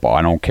Browns football.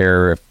 I don't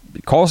care.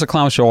 Call us a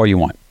clown show all you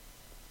want.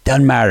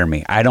 Doesn't matter to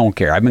me. I don't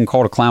care. I've been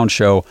called a clown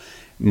show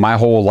my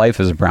whole life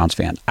as a Browns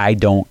fan. I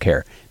don't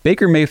care.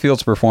 Baker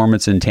Mayfield's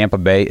performance in Tampa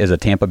Bay is a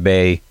Tampa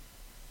Bay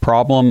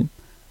problem.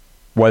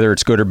 Whether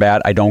it's good or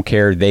bad, I don't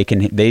care.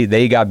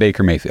 They got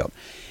Baker Mayfield.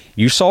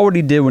 You saw what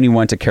he did when he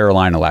went to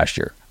Carolina last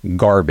year.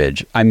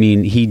 Garbage. I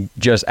mean, he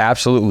just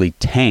absolutely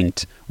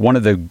tanked one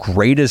of the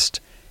greatest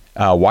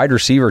wide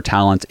receiver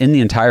talents in the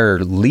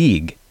entire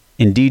league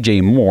in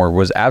DJ Moore.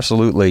 Was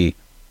absolutely,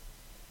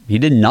 he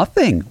did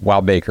nothing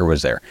while Baker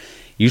was there.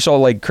 You saw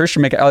like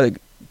Christian McCaffrey,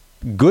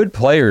 good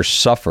players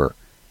suffer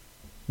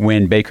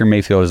when Baker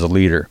Mayfield is a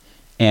leader.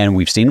 And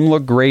we've seen him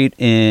look great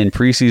in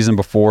preseason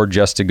before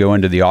just to go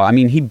into the... I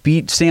mean, he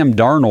beat Sam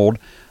Darnold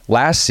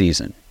last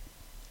season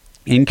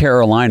in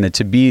Carolina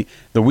to be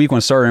the week one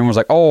starter. And was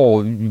like,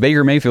 oh,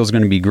 Baker Mayfield's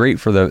going to be great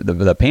for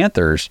the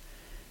Panthers.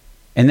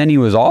 And then he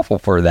was awful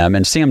for them.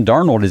 And Sam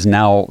Darnold is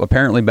now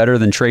apparently better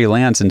than Trey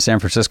Lance in San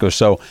Francisco.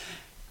 So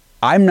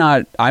I'm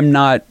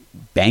not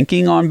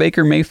banking on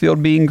Baker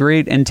Mayfield being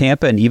great in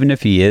Tampa. And even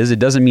if he is, it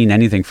doesn't mean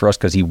anything for us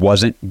because he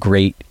wasn't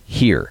great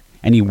here.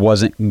 And he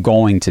wasn't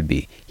going to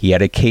be. He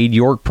had a Cade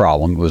York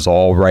problem. It was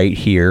all right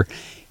here.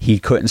 He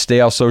couldn't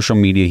stay off social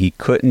media. He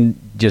couldn't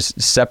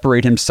just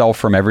separate himself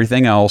from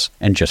everything else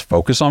and just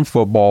focus on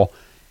football.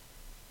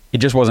 It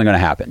just wasn't going to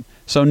happen.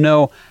 So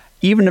no,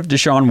 even if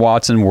Deshaun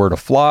Watson were to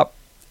flop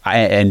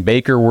and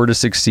Baker were to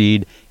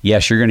succeed,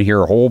 yes, you're going to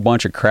hear a whole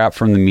bunch of crap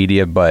from the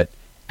media, but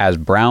as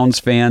Browns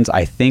fans,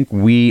 I think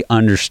we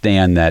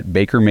understand that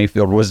Baker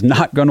Mayfield was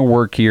not going to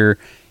work here,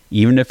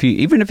 even if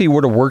he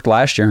would have worked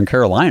last year in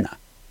Carolina.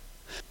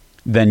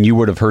 Then you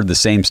would have heard the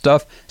same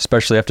stuff,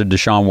 especially after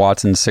Deshaun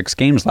Watson's 6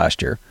 games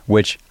last year,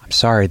 which, I'm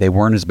sorry, they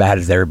weren't as bad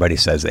as everybody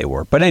says they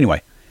were. But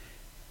anyway,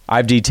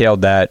 I've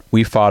detailed that.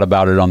 We fought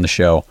about it on the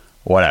show,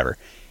 whatever.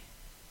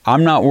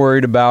 I'm not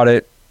worried about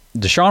it.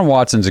 Deshaun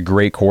Watson's a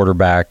great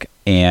quarterback,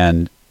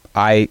 and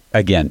I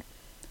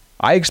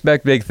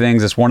expect big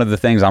things. It's one of the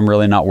things I'm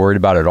really not worried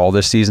about at all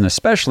this season,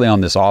 especially on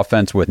this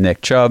offense with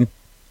Nick Chubb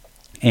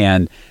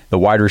and the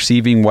wide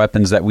receiving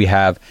weapons that we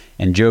have,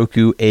 and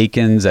Njoku,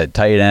 Akins at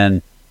tight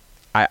end.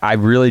 I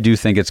really do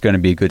think it's going to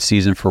be a good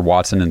season for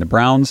Watson and the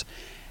Browns.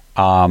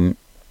 I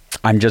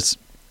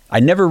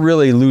never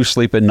really lose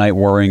sleep at night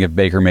worrying if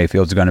Baker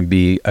Mayfield's going to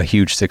be a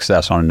huge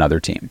success on another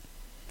team.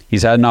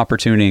 He's had an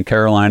opportunity in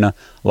Carolina,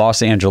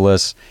 Los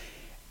Angeles.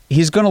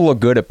 He's going to look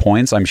good at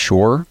points, I'm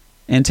sure,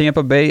 in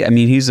Tampa Bay. I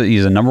mean, he's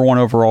a number 1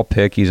 overall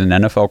pick. He's an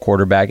NFL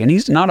quarterback, and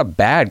he's not a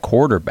bad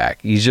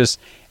quarterback.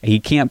 He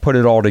can't put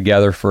it all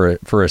together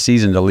for a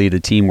season to lead a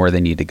team where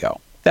they need to go.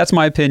 That's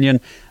my opinion.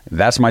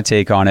 That's my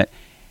take on it.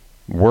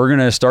 We're going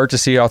to start to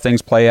see how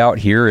things play out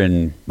here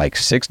in like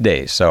 6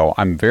 days. So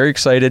I'm very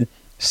excited.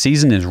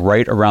 Season is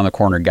right around the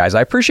corner, guys.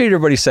 I appreciate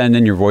everybody sending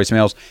in your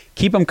voicemails.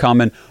 Keep them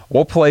coming.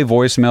 We'll play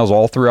voicemails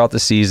all throughout the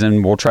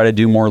season. We'll try to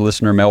do more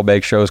listener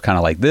mailbag shows kind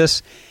of like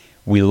this.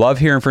 We love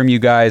hearing from you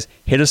guys.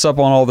 Hit us up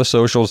on all the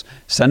socials.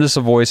 Send us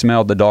a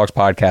voicemail at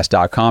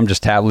thedogspodcast.com.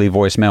 Just tap leave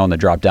voicemail in the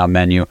drop-down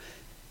menu.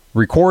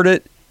 Record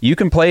it. You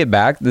can play it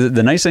back.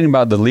 The nice thing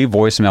about the leave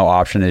voicemail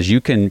option is you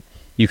can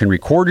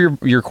record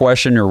your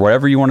question or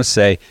whatever you want to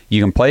say.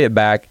 You can play it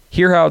back,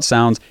 hear how it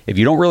sounds. If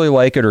you don't really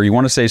like it or you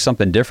want to say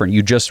something different,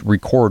 you just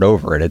record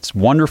over it. It's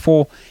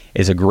wonderful.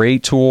 It's a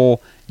great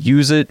tool.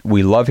 Use it.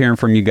 We love hearing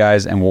from you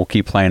guys, and we'll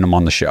keep playing them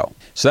on the show.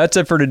 So that's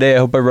it for today. I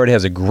hope everybody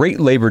has a great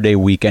Labor Day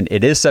weekend.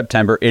 It is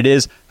September. It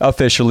is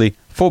officially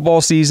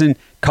football season,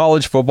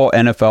 college football,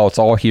 NFL. It's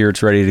all here.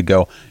 It's ready to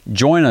go.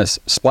 Join us,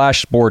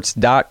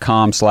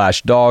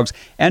 splashsports.com/dogs.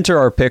 Enter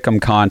our Pick'em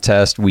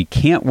contest. We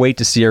can't wait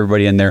to see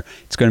everybody in there.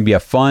 It's going to be a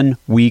fun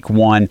week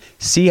 1.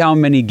 See how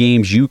many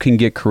games you can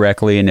get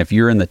correctly, and if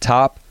you're in the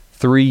top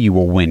 3, you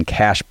will win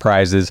cash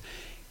prizes.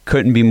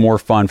 Couldn't be more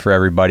fun for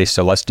everybody,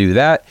 so let's do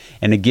that.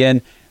 And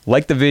again,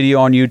 like the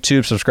video on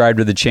YouTube, subscribe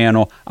to the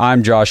channel.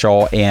 I'm Josh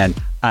All, and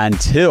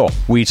until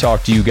we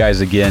talk to you guys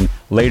again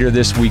later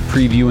this week,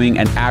 previewing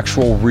an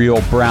actual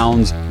real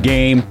Browns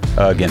game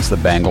against the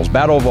Bengals.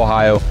 Battle of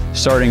Ohio,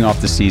 starting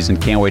off the season.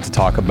 Can't wait to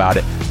talk about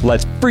it.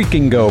 Let's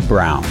freaking go,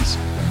 Browns.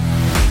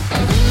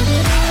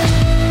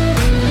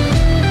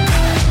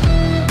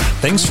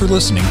 Thanks for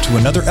listening to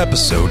another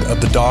episode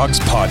of the Dogs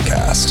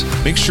Podcast.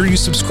 Make sure you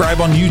subscribe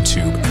on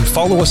YouTube and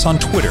follow us on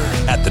Twitter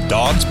at the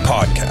Dogs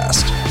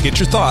Podcast. Get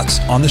your thoughts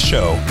on the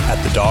show at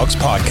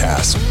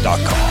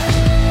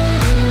thedogspodcast.com.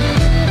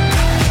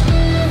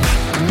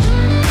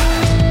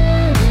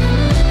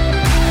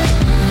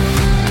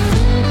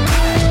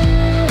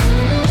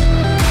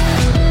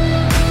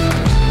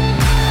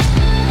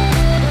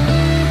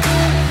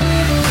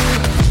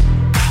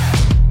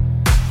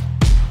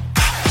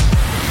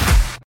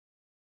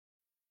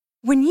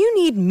 When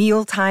you need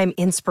mealtime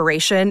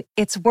inspiration,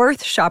 it's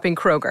worth shopping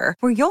Kroger,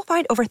 where you'll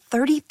find over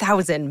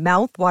 30,000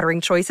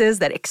 mouth-watering choices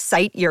that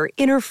excite your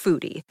inner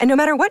foodie. And no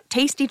matter what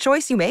tasty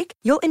choice you make,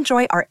 you'll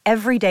enjoy our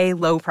everyday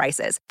low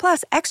prices,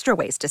 plus extra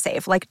ways to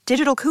save, like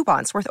digital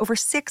coupons worth over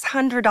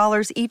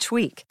 $600 each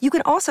week. You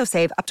can also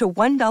save up to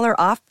 $1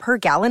 off per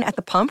gallon at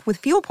the pump with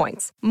fuel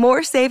points.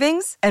 More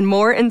savings and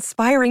more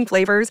inspiring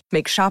flavors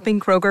make shopping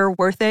Kroger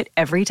worth it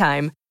every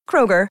time.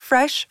 Kroger,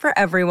 fresh for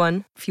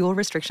everyone. Fuel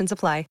restrictions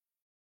apply.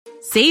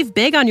 Save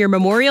big on your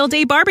Memorial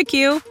Day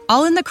barbecue,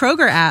 all in the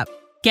Kroger app.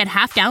 Get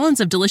half gallons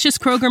of delicious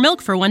Kroger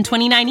milk for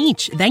 $1.29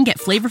 each. Then get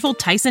flavorful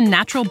Tyson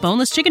natural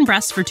boneless chicken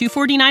breasts for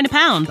 $2.49 a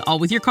pound, all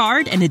with your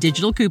card and a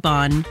digital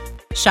coupon.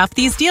 Shop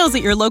these deals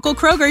at your local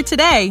Kroger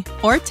today,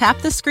 or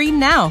tap the screen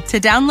now to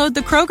download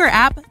the Kroger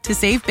app to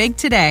save big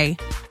today.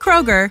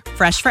 Kroger,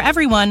 fresh for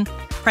everyone.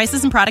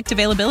 Prices and product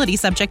availability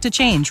subject to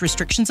change.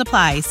 Restrictions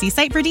apply. See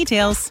site for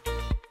details.